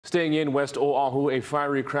Staying in West Oahu, a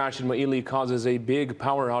fiery crash in Maili causes a big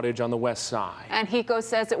power outage on the west side. And HECO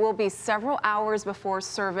says it will be several hours before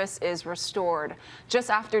service is restored. Just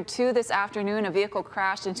after 2 this afternoon, a vehicle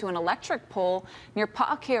crashed into an electric pole near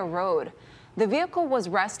Pa'akea Road. The vehicle was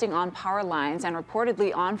resting on power lines and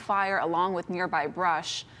reportedly on fire along with nearby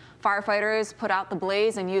brush. Firefighters put out the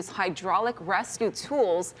blaze and used hydraulic rescue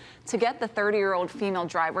tools to get the 30-year-old female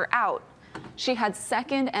driver out. She had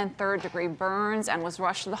 2nd and 3rd degree burns and was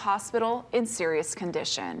rushed to the hospital in serious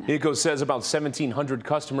condition. HECO says about 1,700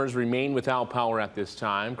 customers remain without power at this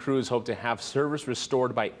time. Crews hope to have service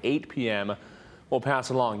restored by 8 p.m. We'll pass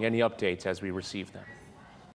along any updates as we receive them.